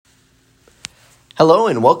Hello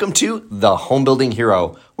and welcome to The Home Building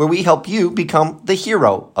Hero, where we help you become the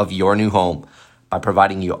hero of your new home by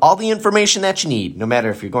providing you all the information that you need, no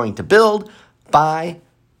matter if you're going to build, buy,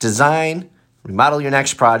 design, remodel your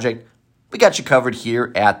next project. We got you covered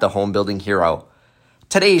here at The Home Building Hero.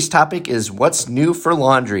 Today's topic is what's new for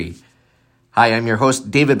laundry. Hi, I'm your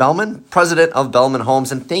host, David Bellman, president of Bellman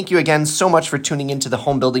Homes, and thank you again so much for tuning into The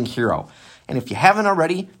Home Building Hero. And if you haven't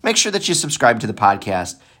already, make sure that you subscribe to the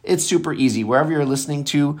podcast. It's super easy. Wherever you're listening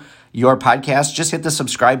to your podcast, just hit the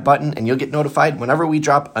subscribe button and you'll get notified whenever we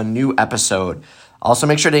drop a new episode. Also,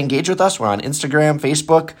 make sure to engage with us. We're on Instagram,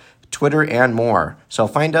 Facebook, Twitter, and more. So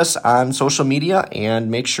find us on social media and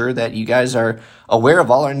make sure that you guys are aware of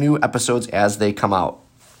all our new episodes as they come out.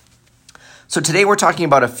 So today we're talking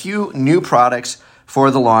about a few new products for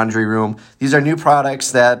the laundry room. These are new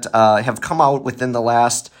products that have come out within the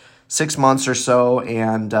last 6 months or so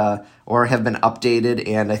and or have been updated,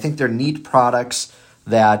 and I think they're neat products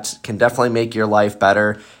that can definitely make your life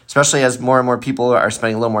better, especially as more and more people are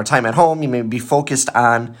spending a little more time at home. You may be focused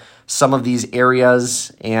on some of these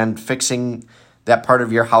areas and fixing that part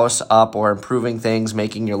of your house up or improving things,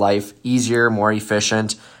 making your life easier, more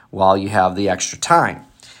efficient while you have the extra time.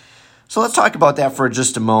 So let's talk about that for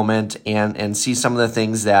just a moment and see some of the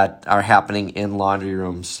things that are happening in laundry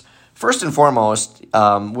rooms. First and foremost,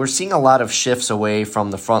 we're seeing a lot of shifts away from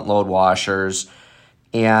the front load washers,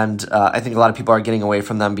 and I think a lot of people are getting away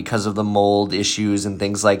from them because of the mold issues and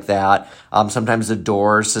things like that. Sometimes the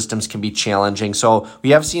door systems can be challenging, so we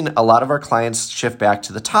have seen a lot of our clients shift back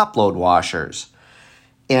to the top load washers.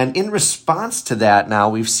 And in response to that, now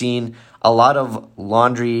we've seen a lot of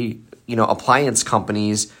laundry, appliance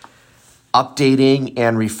companies updating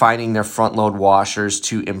and refining their front load washers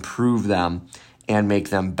to improve them and make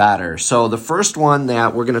them better. So the first one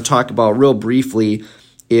that we're going to talk about real briefly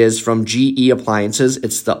is from GE Appliances.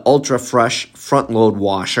 It's the Ultra Fresh Front Load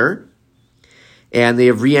Washer, and they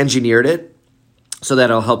have re-engineered it so that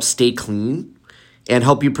it'll help stay clean and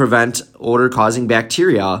help you prevent odor-causing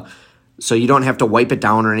bacteria, so you don't have to wipe it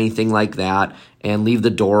down or anything like that and leave the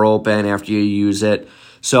door open after you use it.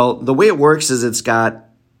 So the way it works is it's got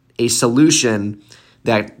a solution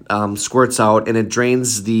that squirts out, and it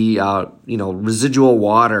drains the residual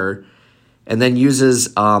water, and then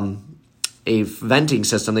uses a venting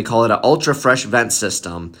system. They call it an ultra fresh vent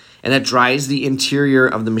system, and that dries the interior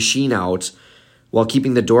of the machine out while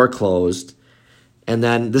keeping the door closed. And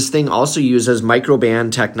then this thing also uses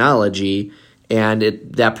microban technology, and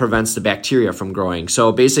that prevents the bacteria from growing.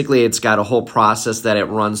 So basically, it's got a whole process that it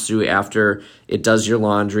runs through after it does your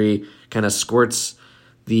laundry, kind of squirts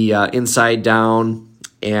the inside down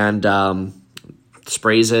and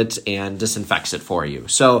sprays it and disinfects it for you.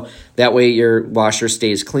 So that way your washer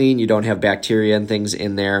stays clean, you don't have bacteria and things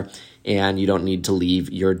in there, and you don't need to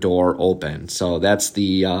leave your door open. So that's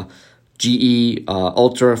the GE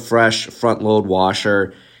Ultra Fresh Front Load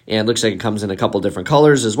Washer, and it looks like it comes in a couple different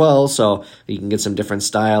colors as well, so you can get some different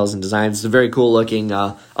styles and designs. It's a very cool looking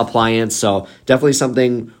appliance, so definitely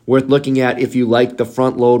something worth looking at if you like the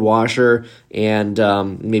front load washer and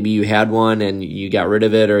maybe you had one and you got rid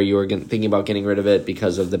of it, or you were thinking about getting rid of it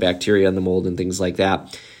because of the bacteria and the mold and things like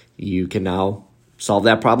that. You can now solve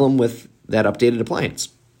that problem with that updated appliance.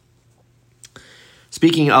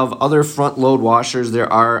 Speaking of other front load washers,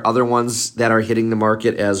 there are other ones that are hitting the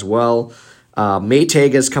market as well.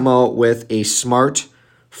 Maytag has come out with a smart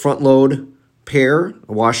front load pair,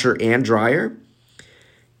 a washer and dryer,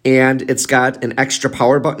 and it's got an extra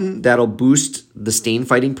power button that'll boost the stain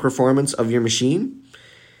fighting performance of your machine.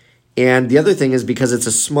 And the other thing is, because it's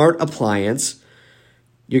a smart appliance,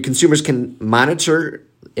 your consumers can monitor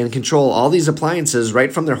and control all these appliances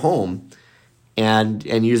right from their home and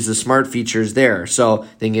use the smart features there. So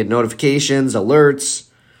they can get notifications, alerts,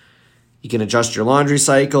 you can adjust your laundry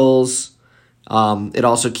cycles. It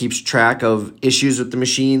also keeps track of issues with the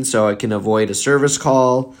machine, so it can avoid a service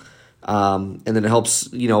call. And then it helps,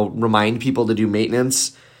 remind people to do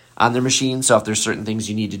maintenance on their machine. So if there's certain things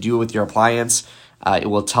you need to do with your appliance, it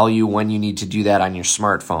will tell you when you need to do that on your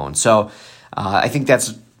smartphone. So I think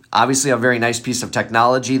that's obviously a very nice piece of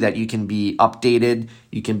technology that you can be updated.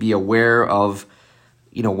 You can be aware of,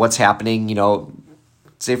 what's happening.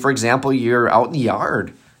 Say, for example, you're out in the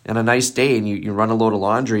yard on a nice day and you run a load of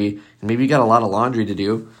laundry, and maybe you got a lot of laundry to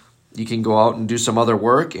do. You can go out and do some other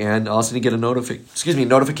work, and all of a sudden you get a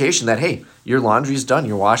notification that, hey, your laundry's done,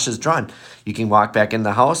 your wash is done. You can walk back in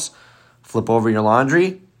the house, flip over your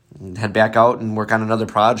laundry, and head back out and work on another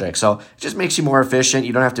project. So it just makes you more efficient.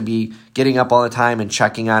 You don't have to be getting up all the time and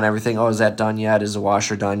checking on everything. Oh, is that done yet? Is the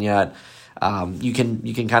washer done yet? you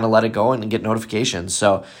can kind of let it go and get notifications.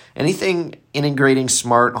 So anything integrating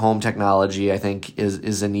smart home technology, I think,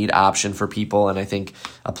 is a neat option for people. And I think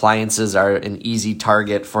appliances are an easy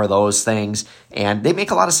target for those things. And they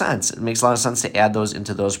make a lot of sense. It makes a lot of sense to add those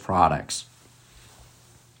into those products.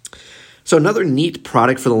 So another neat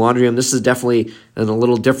product for the laundry room, this is definitely in a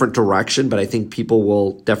little different direction, but I think people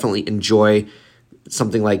will definitely enjoy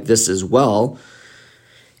something like this as well,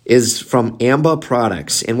 is from Amba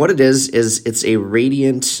Products. And what it is it's a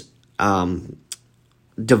radiant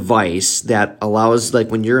device that allows, like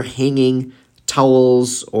when you're hanging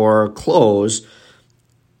towels or clothes,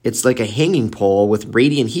 it's like a hanging pole with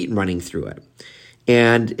radiant heat running through it.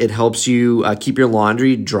 And it helps you keep your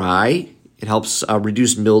laundry dry. It helps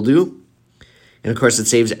reduce mildew. And of course, it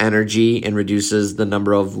saves energy and reduces the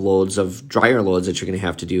number of dryer loads that you're going to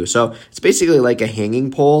have to do. So it's basically like a hanging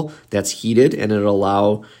pole that's heated, and it'll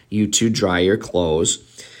allow you to dry your clothes.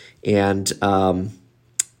 And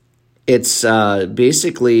it's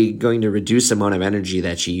basically going to reduce the amount of energy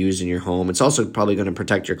that you use in your home. It's also probably going to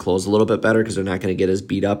protect your clothes a little bit better because they're not going to get as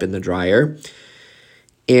beat up in the dryer.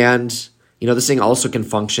 And this thing also can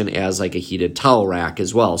function as like a heated towel rack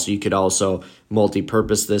as well. So you could also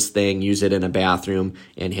multi-purpose this thing, use it in a bathroom,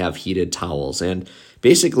 and have heated towels. And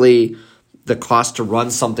basically, the cost to run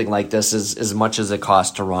something like this is as much as it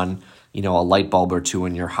costs to run, a light bulb or two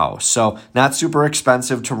in your house. So not super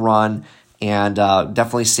expensive to run, and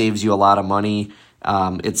definitely saves you a lot of money.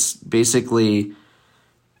 It's basically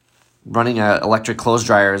running an electric clothes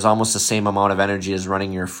dryer is almost the same amount of energy as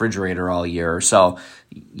running your refrigerator all year. So,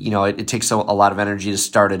 it takes a lot of energy to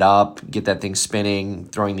start it up, get that thing spinning,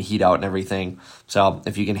 throwing the heat out and everything. So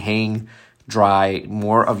if you can hang dry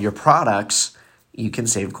more of your products, you can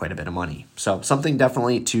save quite a bit of money. So something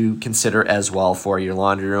definitely to consider as well for your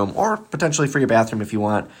laundry room, or potentially for your bathroom if you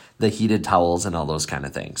want the heated towels and all those kind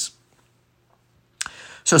of things.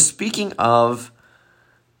 So speaking of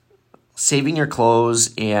saving your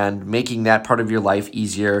clothes and making that part of your life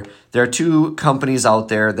easier, there are two companies out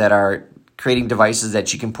there that are creating devices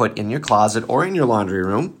that you can put in your closet or in your laundry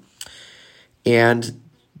room. And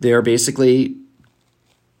they're basically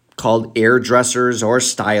called air dressers or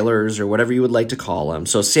stylers or whatever you would like to call them.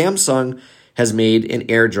 So Samsung has made an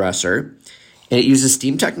air dresser, and it uses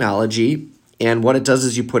steam technology. And what it does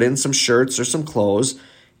is you put in some shirts or some clothes,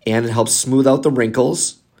 and it helps smooth out the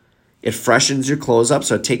wrinkles. It freshens your clothes up,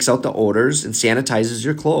 so it takes out the odors and sanitizes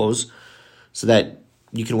your clothes so that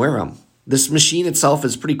you can wear them. This machine itself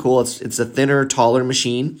is pretty cool. It's a thinner, taller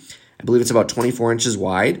machine. I believe it's about 24 inches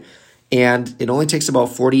wide, and it only takes about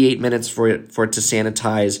 48 minutes for it to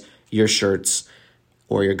sanitize your shirts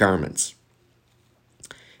or your garments.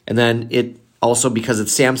 And then it also, because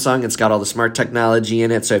it's Samsung, it's got all the smart technology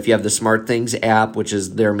in it. So if you have the SmartThings app, which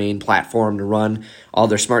is their main platform to run all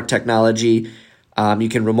their smart technology, you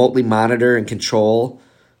can remotely monitor and control,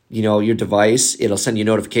 your device. It'll send you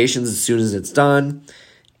notifications as soon as it's done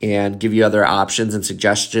and give you other options and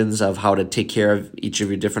suggestions of how to take care of each of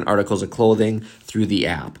your different articles of clothing through the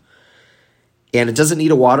app. And it doesn't need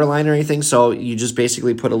a water line or anything, so you just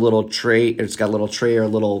basically put a little tray. It's got a little tray or a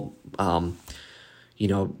little,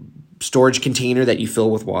 storage container that you fill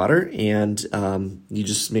with water, and you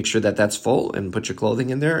just make sure that that's full and put your clothing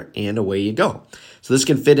in there, and away you go. So this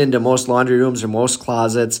can fit into most laundry rooms or most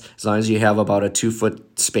closets as long as you have about a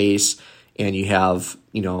 2-foot space and you have,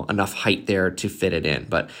 enough height there to fit it in.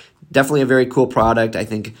 But definitely a very cool product. I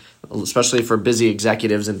think, especially for busy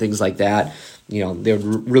executives and things like that, they're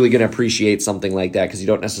really going to appreciate something like that because you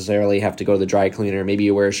don't necessarily have to go to the dry cleaner. Maybe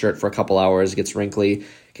you wear a shirt for a couple hours, it gets wrinkly,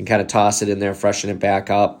 can kind of toss it in there, freshen it back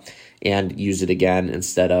up, and use it again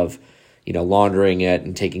instead of, laundering it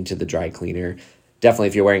and taking to the dry cleaner. Definitely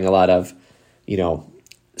if you're wearing a lot of,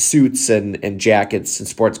 suits and jackets and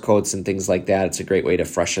sports coats and things like that, it's a great way to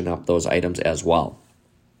freshen up those items as well.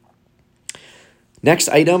 Next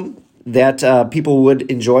item that people would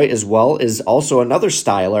enjoy as well is also another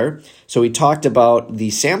styler. So we talked about the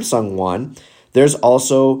Samsung one. There's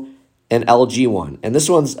also an LG one, and this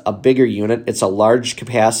one's a bigger unit. It's a large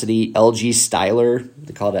capacity LG styler.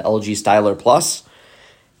 They call it an LG Styler Plus,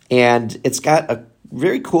 and it's got a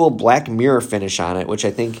very cool black mirror finish on it, which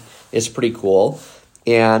I think is pretty cool.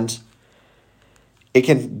 And it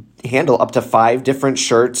can handle up to 5 different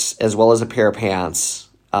shirts as well as a pair of pants,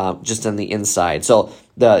 just on the inside. So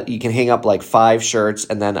you can hang up like 5 shirts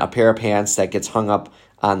and then a pair of pants that gets hung up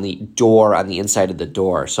on the door, on the inside of the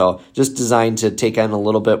door. So just designed to take on a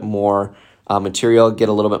little bit more material, get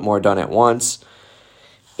a little bit more done at once.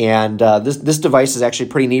 And this device is actually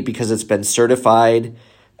pretty neat because it's been certified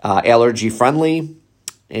allergy friendly.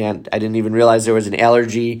 And I didn't even realize there was an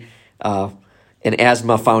allergy an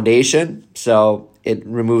asthma foundation, so it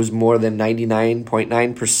removes more than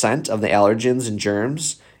 99.9% of the allergens and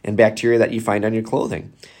germs and bacteria that you find on your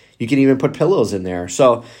clothing. You can even put pillows in there.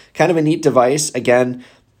 So kind of a neat device. Again,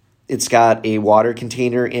 it's got a water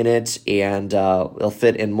container in it, and it'll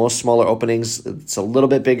fit in most smaller openings. It's a little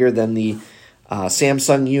bit bigger than the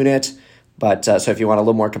Samsung unit, but so if you want a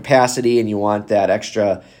little more capacity and you want that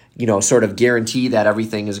extra, sort of guarantee that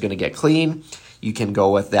everything is going to get clean, you can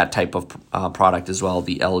go with that type of product as well,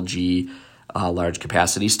 the LG large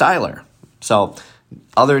capacity styler. So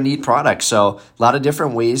other neat products. So a lot of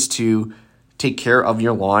different ways to take care of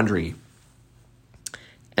your laundry.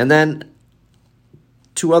 And then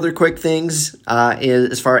two other quick things is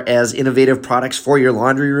as far as innovative products for your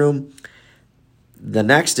laundry room. The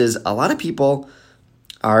next is a lot of people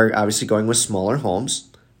are obviously going with smaller homes,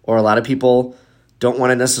 or a lot of people don't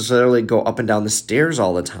want to necessarily go up and down the stairs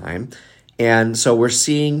all the time. And so we're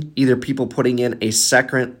seeing either people putting in a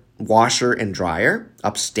second washer and dryer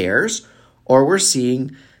upstairs, or we're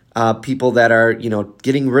seeing people that are,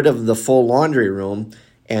 getting rid of the full laundry room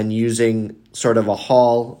and using sort of a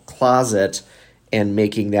hall closet and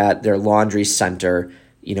making that their laundry center,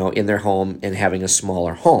 in their home and having a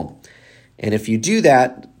smaller home. And if you do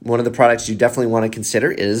that, one of the products you definitely want to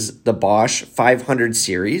consider is the Bosch 500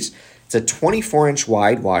 series. It's a 24-inch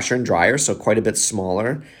wide washer and dryer, so quite a bit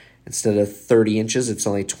smaller. Instead of 30 inches, it's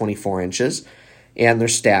only 24 inches. And they're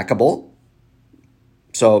stackable.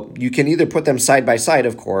 So you can either put them side by side,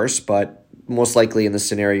 of course, but most likely in this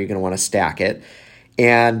scenario, you're going to want to stack it.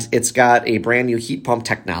 And it's got a brand new heat pump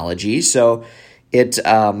technology, so it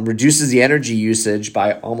reduces the energy usage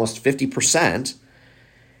by almost 50%,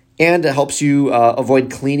 and it helps you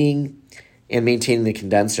avoid cleaning and maintaining the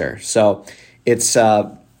condenser. So it's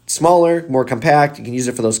smaller, more compact. You can use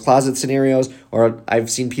it for those closet scenarios, or I've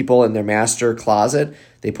seen people in their master closet,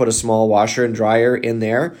 they put a small washer and dryer in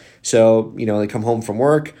there. So, they come home from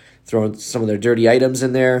work, throw some of their dirty items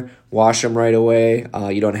in there, wash them right away.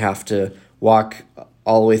 You don't have to walk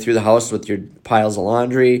all the way through the house with your piles of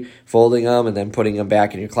laundry, folding them and then putting them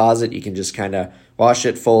back in your closet. You can just kind of wash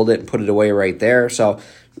it, fold it, and put it away right there. So,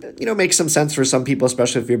 makes some sense for some people,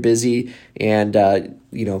 especially if you're busy and,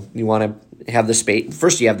 you want to have the space.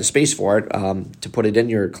 First, you have the space for it to put it in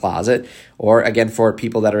your closet, or again, for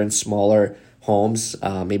people that are in smaller homes,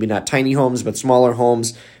 maybe not tiny homes, but smaller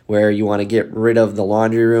homes where you want to get rid of the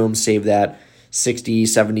laundry room, save that 60,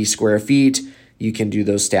 70 square feet. You can do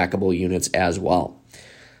those stackable units as well.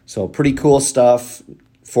 So pretty cool stuff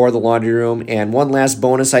for the laundry room. And one last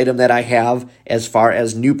bonus item that I have as far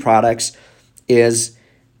as new products is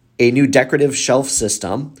a new decorative shelf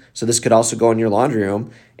system. So this could also go in your laundry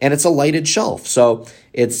room, and it's a lighted shelf. So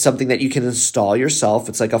it's something that you can install yourself.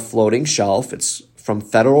 It's like a floating shelf. It's from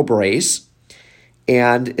Federal Brace,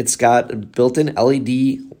 and it's got built-in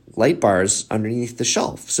LED light bars underneath the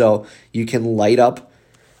shelf. So you can light up,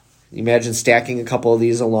 imagine stacking a couple of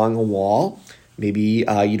these along a wall. Maybe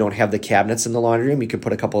you don't have the cabinets in the laundry room. You can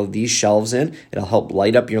put a couple of these shelves in. It'll help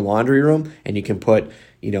light up your laundry room, and you can put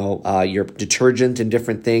your detergent and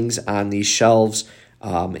different things on these shelves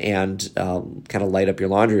and kind of light up your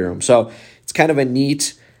laundry room. So it's kind of a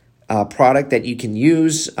neat product that you can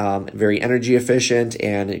use, very energy efficient,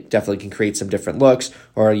 and it definitely can create some different looks.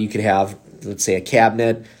 Or you could have, let's say, a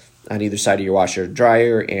cabinet on either side of your washer and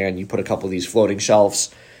dryer, and you put a couple of these floating shelves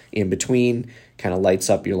in between, kind of lights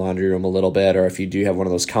up your laundry room a little bit. Or if you do have one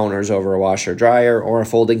of those counters over a washer dryer or a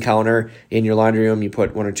folding counter in your laundry room, you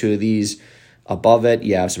put one or two of these above it.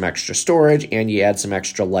 You have some extra storage, and you add some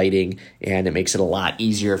extra lighting, and it makes it a lot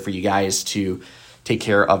easier for you guys to take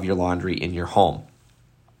care of your laundry in your home.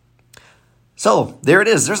 So there it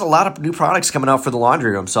is. There's a lot of new products coming out for the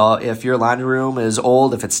laundry room. So if your laundry room is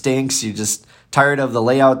old, if it stinks, you're just tired of the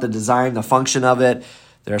layout, the design, the function of it,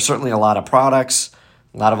 there are certainly a lot of products,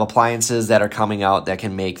 a lot of appliances that are coming out that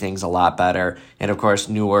can make things a lot better. And of course,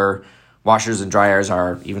 newer washers and dryers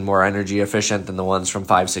are even more energy efficient than the ones from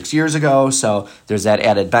 5-6 years ago. So there's that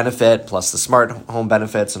added benefit, plus the smart home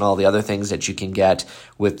benefits and all the other things that you can get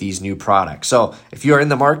with these new products. So if you're in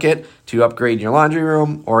the market to upgrade your laundry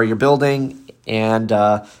room or your building and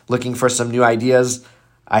looking for some new ideas,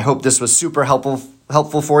 I hope this was super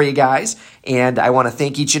helpful for you guys. And I want to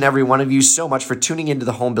thank each and every one of you so much for tuning into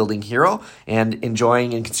the Home Building Hero and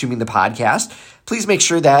enjoying and consuming the podcast. Please make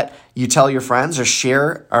sure that you tell your friends or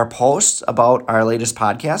share our posts about our latest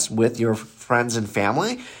podcast with your friends and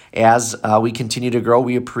family. As we continue to grow,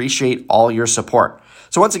 we appreciate all your support.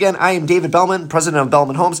 So once again, I am David Bellman, president of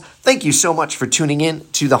Bellman Homes. Thank you so much for tuning in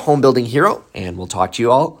to the Home Building Hero, and we'll talk to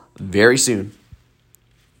you all very soon.